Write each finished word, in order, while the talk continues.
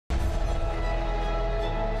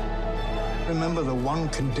remember the one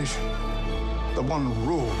condition, the one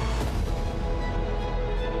rule.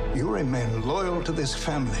 You remain loyal to this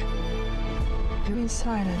family. Very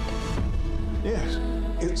silent. Yes,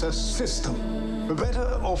 it's a system, for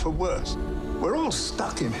better or for worse. We're all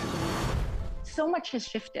stuck in it. So much has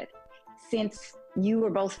shifted since you were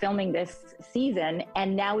both filming this season,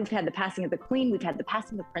 and now we've had the passing of the Queen, we've had the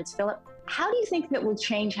passing of Prince Philip. How do you think that will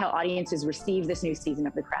change how audiences receive this new season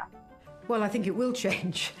of The Crown? Well, I think it will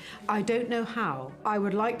change. I don't know how. I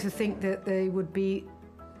would like to think that they would be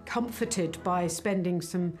comforted by spending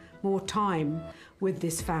some more time with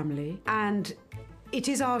this family, and it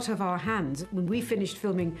is out of our hands. When we finished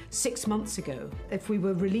filming 6 months ago, if we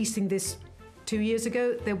were releasing this 2 years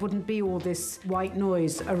ago, there wouldn't be all this white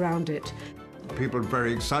noise around it. People are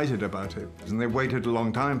very excited about it, and they waited a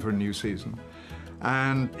long time for a new season.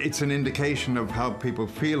 And it's an indication of how people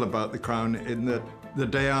feel about The Crown in that the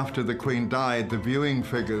day after the Queen died, the viewing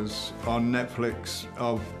figures on Netflix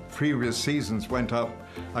of previous seasons went up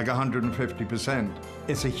like 150%.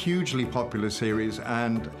 It's a hugely popular series,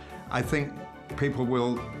 and I think people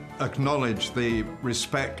will acknowledge the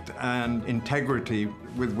respect and integrity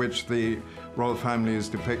with which the royal family is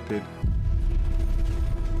depicted.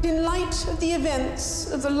 In light of the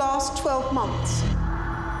events of the last 12 months,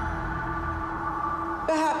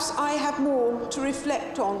 perhaps I have more to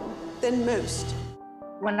reflect on than most.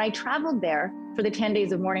 When I traveled there for the 10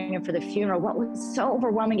 days of mourning and for the funeral, what was so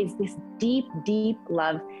overwhelming is this deep, deep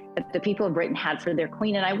love that the people of Britain had for their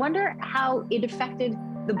Queen. And I wonder how it affected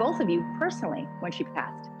the both of you personally when she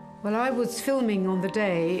passed. Well, I was filming on the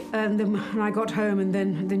day, and then when I got home and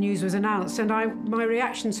then the news was announced, and my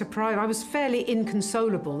reaction surprised. I was fairly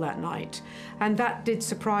inconsolable that night, and that did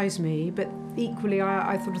surprise me, but equally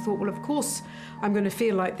I sort of thought, well, of course I'm going to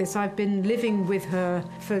feel like this. I've been living with her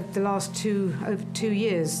for the last over 2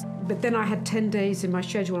 years, but then I had 10 days in my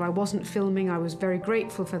schedule. I wasn't filming. I was very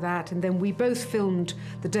grateful for that, and then we both filmed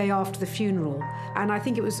the day after the funeral, and I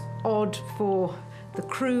think it was odd for the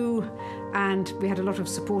crew, and we had a lot of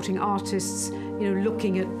supporting artists, you know,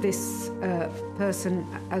 looking at this person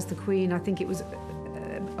as the Queen. I think it was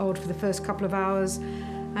odd for the first couple of hours,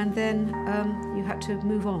 and then you had to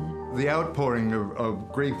move on. The outpouring of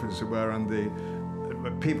grief, as it were, and the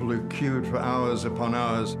people who queued for hours upon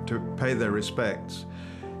hours to pay their respects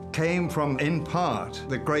came from, in part,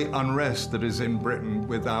 the great unrest that is in Britain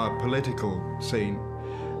with our political scene.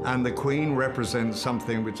 And the Queen represents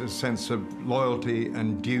something which is a sense of loyalty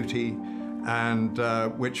and duty, and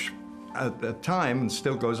which at the time, and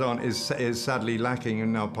still goes on, is sadly lacking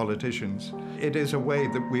in our politicians. It is a way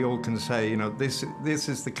that we all can say, you know, this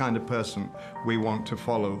is the kind of person we want to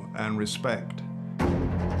follow and respect.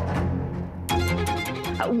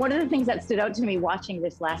 One of the things that stood out to me watching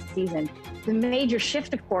this last season, the major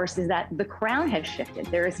shift, of course, is that the crown has shifted.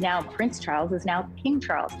 There is now Prince Charles, is now King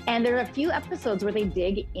Charles. And there are a few episodes where they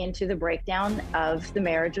dig into the breakdown of the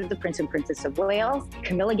marriage of the Prince and Princess of Wales.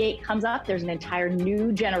 Camilla Gate comes up. There's an entire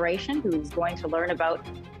new generation who's going to learn about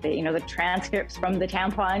the transcripts from the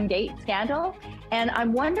Tampon Gate scandal. And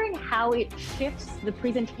I'm wondering how it shifts the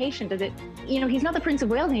presentation. Does it, he's not the Prince of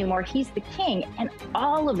Wales anymore, he's the king. And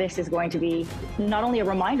all of this is going to be not only a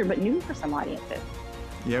reminder, but new for some audiences.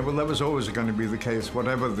 Yeah, well, that was always going to be the case,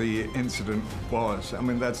 whatever the incident was. I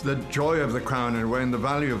mean, that's the joy of the crown, and the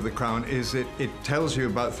value of the crown is it tells you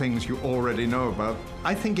about things you already know about.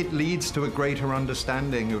 I think it leads to a greater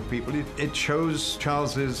understanding of people. It shows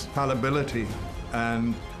Charles's fallibility,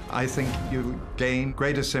 and I think you gain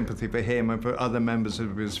greater sympathy for him and for other members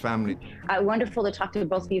of his family. Wonderful to talk to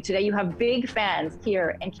both of you today. You have big fans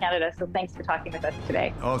here in Canada, so thanks for talking with us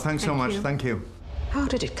today. Oh, thanks so much. Thank you. How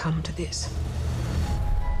did it come to this?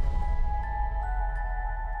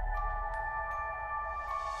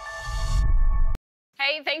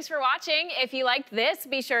 Hey, thanks for watching. If you liked this,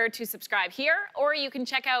 be sure to subscribe here, or you can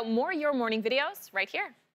check out more Your Morning videos right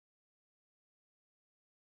here.